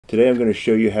Today I'm going to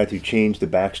show you how to change the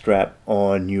backstrap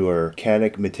on your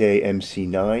Canik METE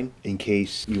MC9 in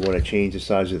case you want to change the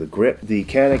size of the grip. The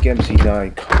Canik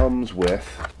MC9 comes with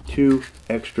 2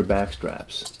 extra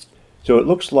backstraps. So it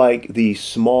looks like the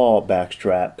small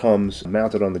backstrap comes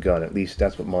mounted on the gun, at least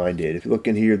that's what mine did. If you look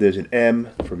in here, there's an M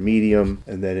for medium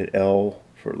and then an L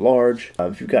for large.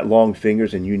 If you've got long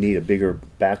fingers and you need a bigger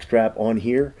backstrap on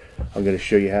here, I'm going to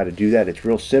show you how to do that. It's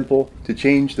real simple. To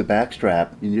change the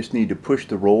backstrap, you just need to push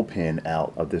the roll pin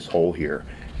out of this hole here.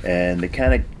 And the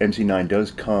Canik MC9 does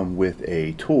come with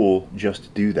a tool just to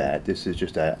do that. This is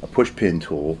just a push pin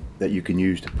tool that you can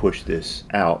use to push this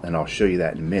out, and I'll show you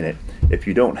that in a minute. If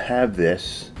you don't have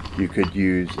this, you could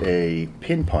use a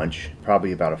pin punch,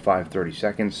 probably about a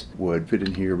 5/32 would fit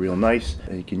in here real nice.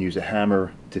 And you can use a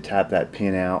hammer to tap that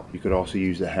pin out. You could also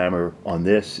use the hammer on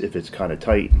this if it's kind of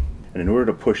tight. And in order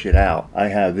to push it out, I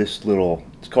have this little,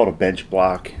 it's called a bench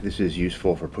block. This is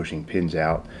useful for pushing pins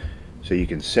out. So you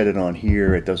can set it on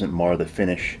here, it doesn't mar the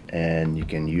finish, and you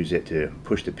can use it to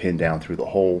push the pin down through the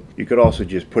hole. You could also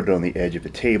just put it on the edge of a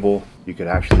table. You could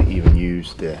actually even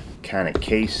use the Canik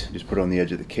case, just put it on the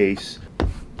edge of the case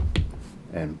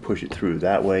and push it through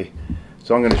that way.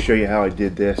 So I'm going to show you how I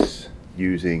did this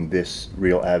using this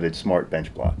Real Avid Smart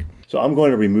bench block. So I'm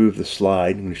going to remove the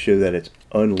slide. I'm going to show that it's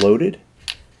unloaded.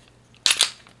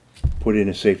 Put it in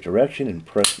a safe direction and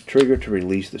press the trigger to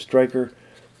release the striker.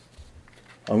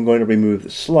 I'm going to remove the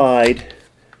slide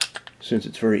since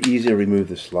it's very easy to remove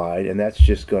the slide, and that's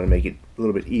just going to make it a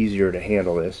little bit easier to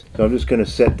handle this. So I'm just going to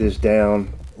set this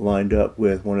down lined up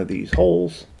with one of these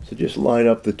holes. So just line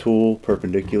up the tool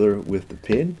perpendicular with the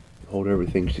pin, hold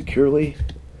everything securely,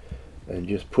 and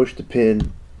just push the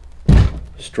pin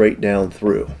straight down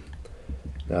through.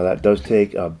 Now that does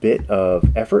take a bit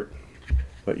of effort,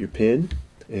 but your pin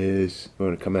is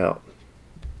going to come out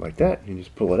like that. You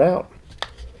just pull it out.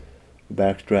 The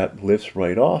backstrap lifts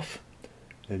right off,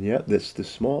 and yeah, that's the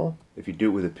small. If you do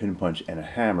it with a pin punch and a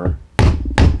hammer,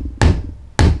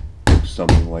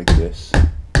 something like this,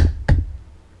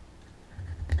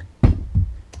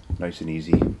 nice and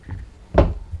easy.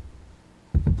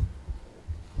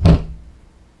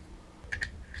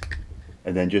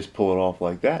 And then just pull it off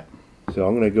like that. So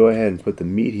I'm going to go ahead and put the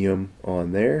medium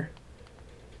on there.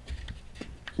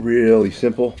 Really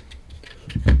simple.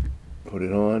 Put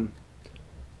it on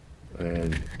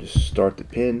and just start the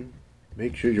pin.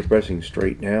 Make sure you're pressing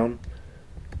straight down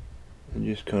and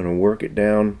just kind of work it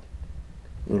down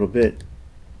a little bit.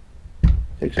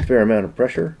 Takes a fair amount of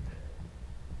pressure.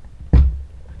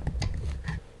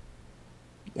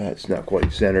 That's not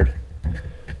quite centered.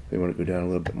 We want to go down a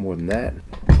little bit more than that.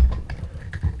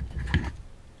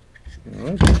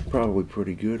 Alright, that's probably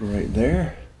pretty good right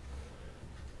there.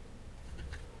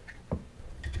 A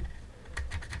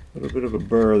little bit of a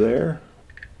burr there.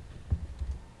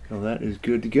 Now that is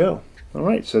good to go.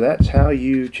 Alright, so that's how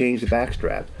you change the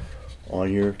backstrap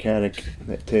on your Canik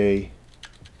METE.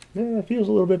 Yeah, it feels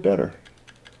a little bit better.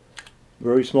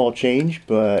 Very small change,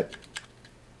 but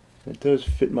it does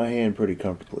fit my hand pretty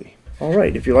comfortably.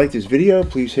 Alright, if you like this video,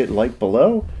 please hit like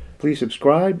below. Please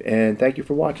subscribe, and thank you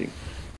for watching.